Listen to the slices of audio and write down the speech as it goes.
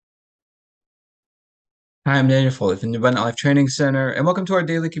Hi, I'm Daniel Foley from the Abundant Life Training Center, and welcome to our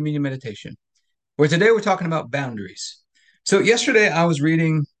daily communion meditation, where today we're talking about boundaries. So, yesterday I was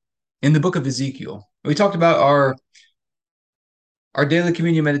reading in the book of Ezekiel. We talked about our daily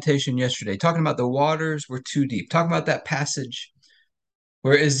communion meditation yesterday, talking about the waters were too deep, talking about that passage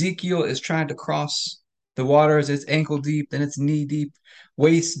where Ezekiel is trying to cross the waters. It's ankle deep, then it's knee deep,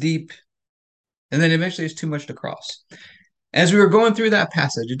 waist deep, and then eventually it's too much to cross. As we were going through that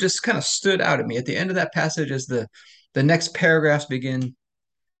passage, it just kind of stood out at me. At the end of that passage, as the next paragraphs begin,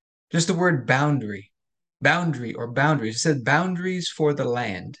 just the word boundary or boundaries. It said boundaries for the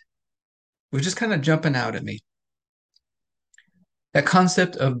land, which is kind of jumping out at me. That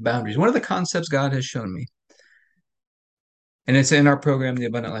concept of boundaries. One of the concepts God has shown me, and it's in our program, the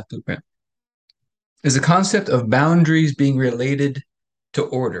Abundant Life Blueprint, is the concept of boundaries being related to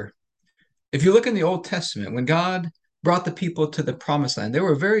order. If you look in the Old Testament, when God brought the people to the promised land, there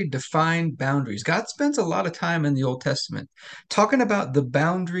were very defined boundaries. God spends a lot of time in the Old Testament talking about the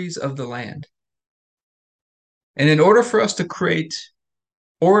boundaries of the land. And in order for us to create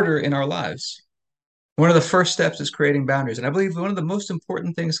order in our lives, one of the first steps is creating boundaries. And I believe one of the most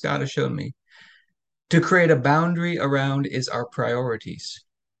important things God has shown me to create a boundary around is our priorities.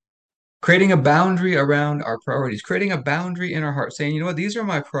 Creating a boundary around our priorities, creating a boundary in our heart, saying, you know what, these are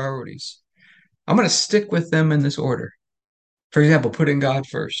my priorities. I'm going to stick with them in this order. For example, putting God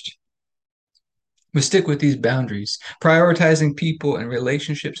first. We stick with these boundaries, prioritizing people and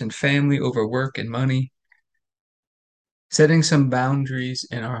relationships and family over work and money, setting some boundaries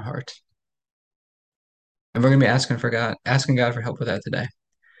in our heart. And we're going to be asking God for help with that today.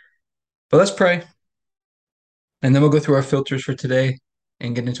 But let's pray. And then we'll go through our filters for today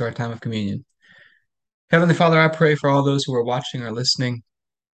and get into our time of communion. Heavenly Father, I pray for all those who are watching or listening,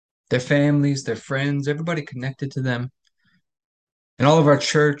 their families, their friends, everybody connected to them, and all of our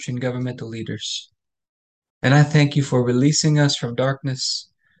church and governmental leaders. And I thank you for releasing us from darkness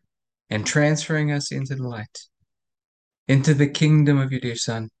and transferring us into the light, into the kingdom of your dear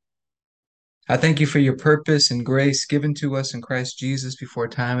Son. I thank you for your purpose and grace given to us in Christ Jesus before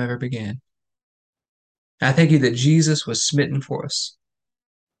time ever began. I thank you that Jesus was smitten for us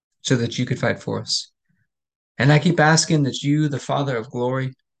so that you could fight for us. And I keep asking that you, the Father of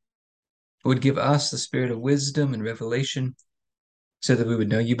glory, would give us the spirit of wisdom and revelation so that we would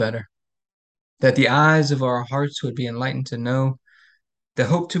know you better, that the eyes of our hearts would be enlightened to know the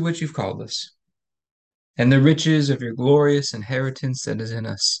hope to which you've called us, and the riches of your glorious inheritance that is in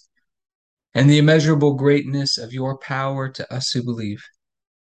us, and the immeasurable greatness of your power to us who believe,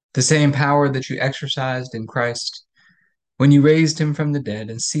 the same power that you exercised in Christ when you raised him from the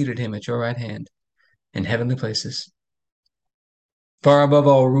dead and seated him at your right hand in heavenly places, far above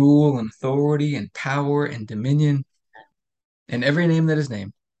all rule and authority and power and dominion and every name that is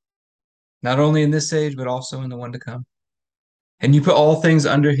named, not only in this age, but also in the one to come. And you put all things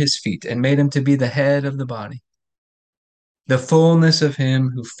under his feet and made him to be the head of the body, the fullness of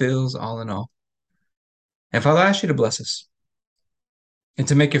him who fills all in all. And Father, I ask you to bless us and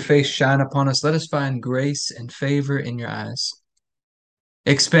to make your face shine upon us. Let us find grace and favor in your eyes.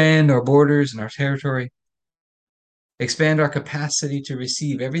 Expand our borders and our territory. Expand our capacity to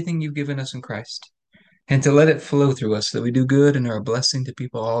receive everything you've given us in Christ and to let it flow through us so that we do good and are a blessing to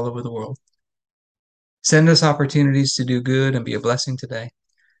people all over the world. Send us opportunities to do good and be a blessing today.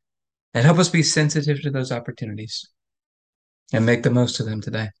 And help us be sensitive to those opportunities and make the most of them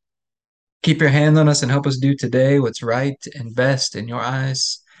today. Keep your hand on us and help us do today what's right and best in your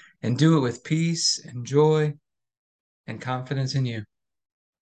eyes, and do it with peace and joy and confidence in you.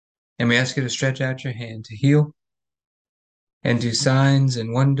 And we ask you to stretch out your hand to heal and do signs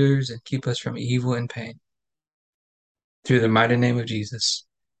and wonders and keep us from evil and pain. Through the mighty name of Jesus.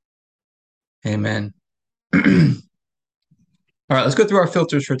 Amen. All right, let's go through our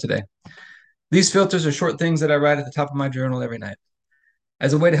filters for today. These filters are short things that I write at the top of my journal every night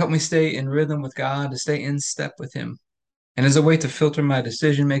as a way to help me stay in rhythm with God, to stay in step with Him, and as a way to filter my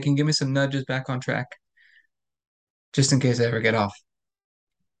decision making, give me some nudges back on track, just in case I ever get off.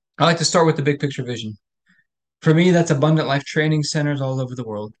 I like to start with the big picture vision. For me, that's abundant life training centers all over the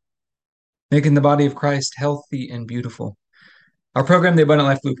world, making the body of Christ healthy and beautiful. Our program, the Abundant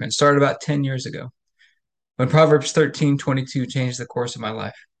Life Blueprint, started about 10 years ago when Proverbs 13:22 changed the course of my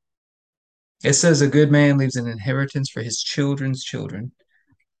life. It says, a good man leaves an inheritance for his children's children.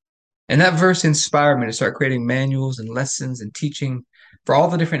 And that verse inspired me to start creating manuals and lessons and teaching for all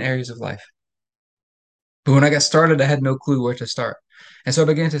the different areas of life. But when I got started, I had no clue where to start. And so I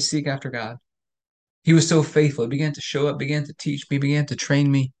began to seek after God. He was so faithful. He began to show up, began to teach me, began to train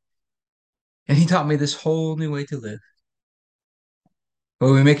me. And he taught me this whole new way to live.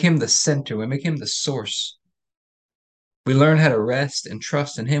 When we make him the center, we make him the source. We learn how to rest and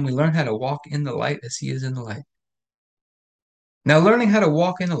trust in him. We learn how to walk in the light as he is in the light. Now, learning how to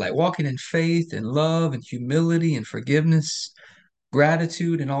walk in the light, walking in faith and love and humility and forgiveness,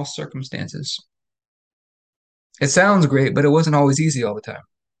 gratitude in all circumstances. It sounds great, but it wasn't always easy all the time.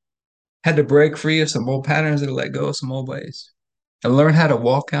 Had to break free of some old patterns and let go of some old ways and learn how to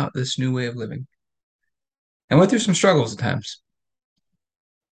walk out this new way of living. I went through some struggles at times.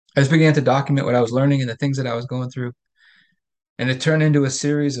 I just began to document what I was learning and the things that I was going through. And it turned into a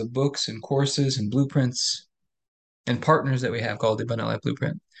series of books and courses and blueprints and partners that we have called the Abundant Life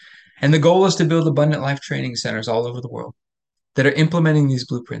Blueprint. And the goal is to build abundant life training centers all over the world that are implementing these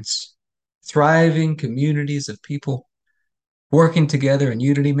blueprints, thriving communities of people working together in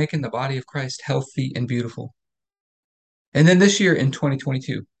unity, making the body of Christ healthy and beautiful. And then this year in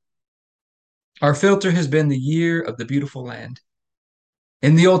 2022, our filter has been the year of the beautiful land.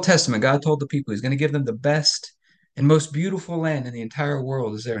 In the Old Testament, God told the people he's going to give them the best and most beautiful land in the entire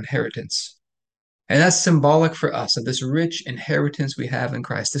world as their inheritance. And that's symbolic for us of this rich inheritance we have in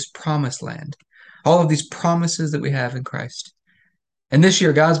Christ, this promised land, all of these promises that we have in Christ. And this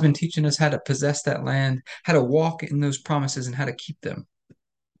year, God's been teaching us how to possess that land, how to walk in those promises, and how to keep them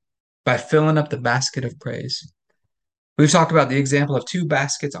by filling up the basket of praise. We've talked about the example of two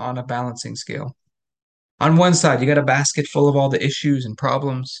baskets on a balancing scale. On one side, you got a basket full of all the issues and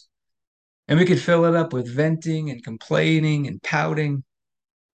problems, and we could fill it up with venting and complaining and pouting,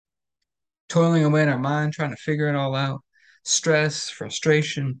 toiling away in our mind, trying to figure it all out, stress,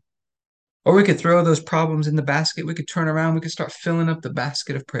 frustration. Or we could throw those problems in the basket. We could turn around. We could start filling up the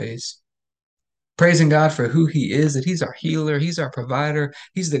basket of praise, praising God for who he is, that he's our healer, he's our provider,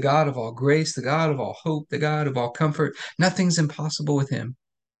 he's the God of all grace, the God of all hope, the God of all comfort. Nothing's impossible with him.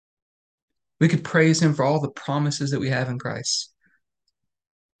 We could praise him for all the promises that we have in Christ.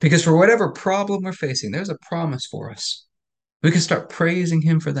 Because for whatever problem we're facing, there's a promise for us. We can start praising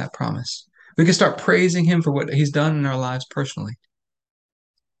him for that promise. We can start praising him for what he's done in our lives personally.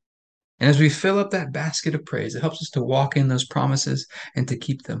 And as we fill up that basket of praise, it helps us to walk in those promises and to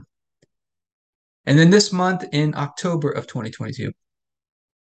keep them. And then this month in October of 2022,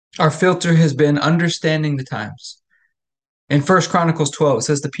 our filter has been understanding the times. In 1 Chronicles 12, it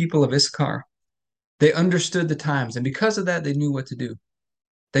says the people of Issachar, they understood the times, and because of that, they knew what to do.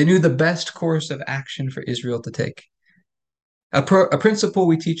 They knew the best course of action for Israel to take. A principle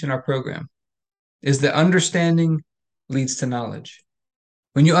we teach in our program is that understanding leads to knowledge.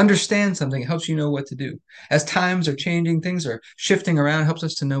 When you understand something, it helps you know what to do. As times are changing, things are shifting around, it helps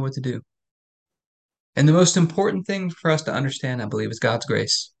us to know what to do. And the most important thing for us to understand, I believe, is God's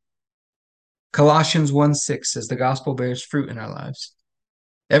grace. Colossians 1:6 says the gospel bears fruit in our lives.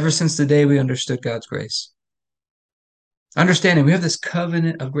 Ever since the day we understood God's grace. Understanding we have this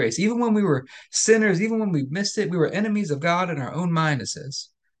covenant of grace. Even when we were sinners, even when we missed it, we were enemies of God in our own mind, it says.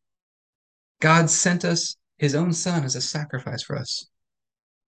 God sent us his own son as a sacrifice for us.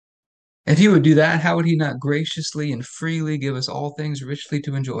 If he would do that, how would he not graciously and freely give us all things richly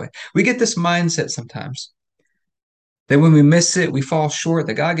to enjoy? We get this mindset sometimes that when we miss it, we fall short,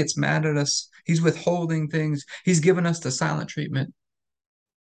 that God gets mad at us. He's withholding things. He's given us the silent treatment.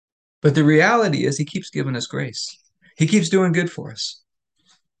 But the reality is he keeps giving us grace. He keeps doing good for us.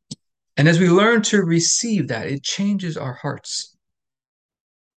 And as we learn to receive that, it changes our hearts.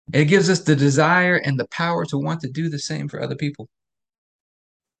 It gives us the desire and the power to want to do the same for other people,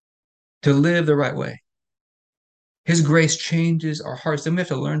 to live the right way. His grace changes our hearts. Then we have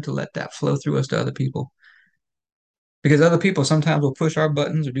to learn to let that flow through us to other people. Because other people sometimes will push our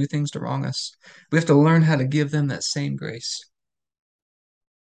buttons or do things to wrong us. We have to learn how to give them that same grace.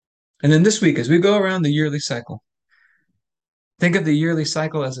 And then this week, as we go around the yearly cycle, think of the yearly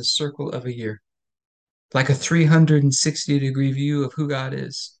cycle as a circle of a year, like a 360-degree view of who God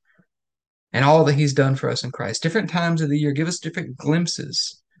is and all that he's done for us in Christ. Different times of the year give us different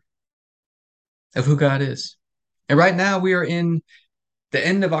glimpses of who God is. And right now we are in the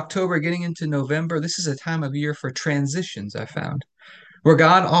end of October, getting into November. This is a time of year for transitions, I found, where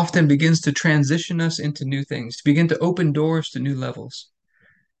God often begins to transition us into new things, to begin to open doors to new levels.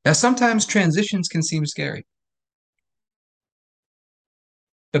 Now, sometimes transitions can seem scary,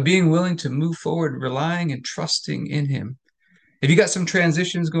 but being willing to move forward, relying and trusting in him. If you got some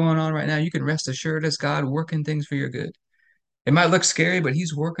transitions going on right now, you can rest assured as God working things for your good. It might look scary, but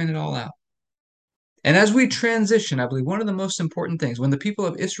he's working it all out. And as we transition, I believe one of the most important things, when the people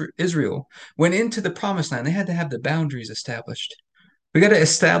of Israel went into the promised land, they had to have the boundaries established. We got to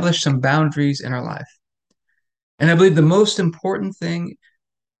establish some boundaries in our life. And I believe the most important thing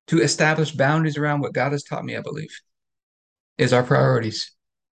to establish boundaries around what God has taught me, I believe, is our priorities.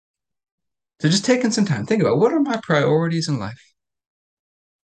 So just taking some time, think about what are my priorities in life?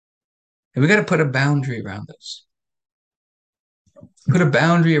 And we got to put a boundary around those. Put a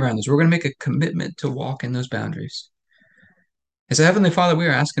boundary around those. We're going to make a commitment to walk in those boundaries. And so, Heavenly Father, we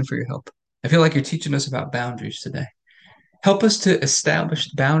are asking for your help. I feel like you're teaching us about boundaries today. Help us to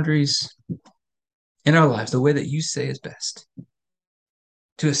establish boundaries in our lives the way that you say is best,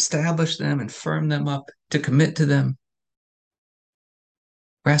 to establish them and firm them up, to commit to them.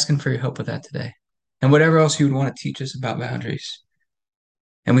 We're asking for your help with that today. And whatever else you would want to teach us about boundaries.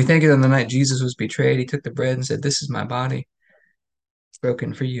 And we thank you that on the night Jesus was betrayed, he took the bread and said, "This is my body,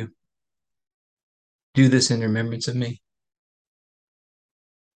 broken for you. Do this in remembrance of me."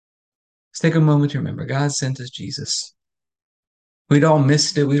 Let's take a moment to remember God sent us Jesus. We'd all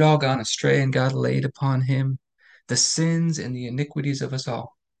missed it. We'd all gone astray, and God laid upon him the sins and the iniquities of us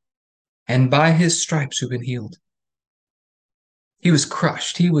all. And by his stripes we've been healed. He was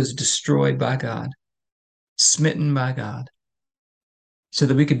crushed. He was destroyed by God, smitten by God, so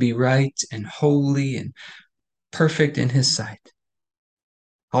that we could be right and holy and perfect in his sight,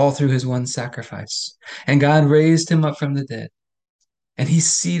 all through his one sacrifice. And God raised him up from the dead, and he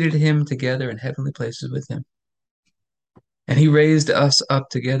seated him together in heavenly places with him. And he raised us up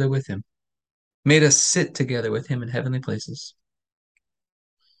together with him, made us sit together with him in heavenly places.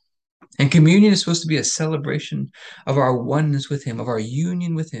 And communion is supposed to be a celebration of our oneness with him, of our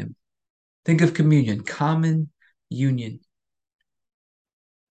union with him. Think of communion, common union.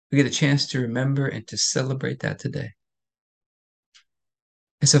 We get a chance to remember and to celebrate that today.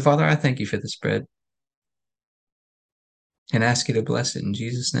 And so, Father, I thank you for this bread and ask you to bless it in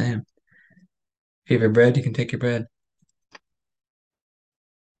Jesus' name. If you have your bread, you can take your bread.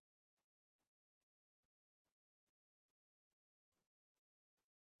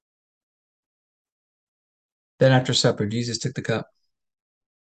 Then after supper, Jesus took the cup.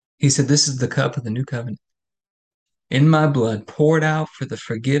 He said, "This is the cup of the new covenant, in my blood, poured out for the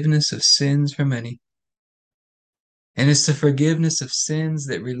forgiveness of sins for many. And it's the forgiveness of sins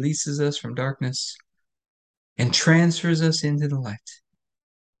that releases us from darkness and transfers us into the light,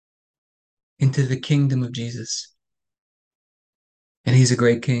 into the kingdom of Jesus. And he's a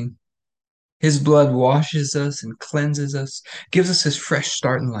great king. His blood washes us and cleanses us, gives us his fresh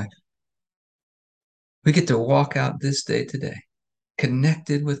start in life. We get to walk out this day today,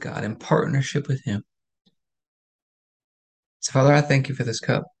 connected with God, in partnership with him. So, Father, I thank you for this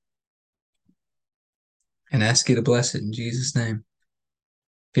cup and ask you to bless it in Jesus' name.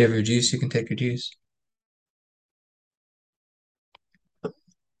 If you have your juice, you can take your juice.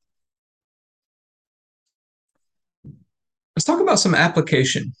 Let's talk about some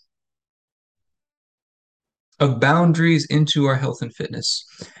application of boundaries into our health and fitness.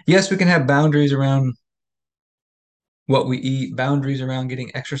 Yes, we can have boundaries around what we eat, boundaries around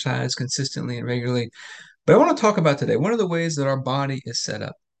getting exercise consistently and regularly. But I want to talk about today one of the ways that our body is set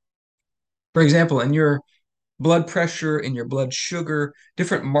up. For example, in your blood pressure, in your blood sugar,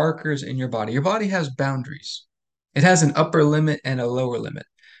 different markers in your body has boundaries. It has an upper limit and a lower limit.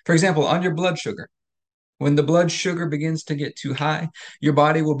 For example, on your blood sugar, when the blood sugar begins to get too high, your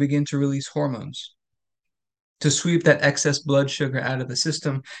body will begin to release hormones to sweep that excess blood sugar out of the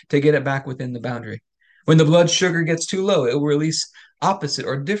system to get it back within the boundary. When the blood sugar gets too low, it will release opposite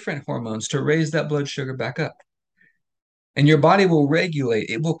or different hormones to raise that blood sugar back up. And your body will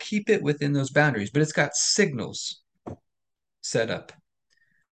regulate, it will keep it within those boundaries, but it's got signals set up.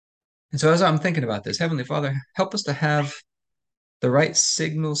 And so as I'm thinking about this, Heavenly Father, help us to have the right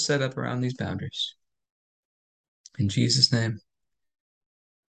signals set up around these boundaries. In Jesus' name.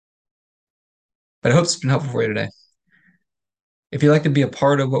 But I hope it's been helpful for you today. If you'd like to be a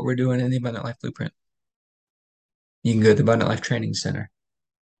part of what we're doing in the Abundant Life Blueprint, you can go to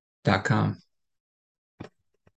abundantlifetrainingcenter.com.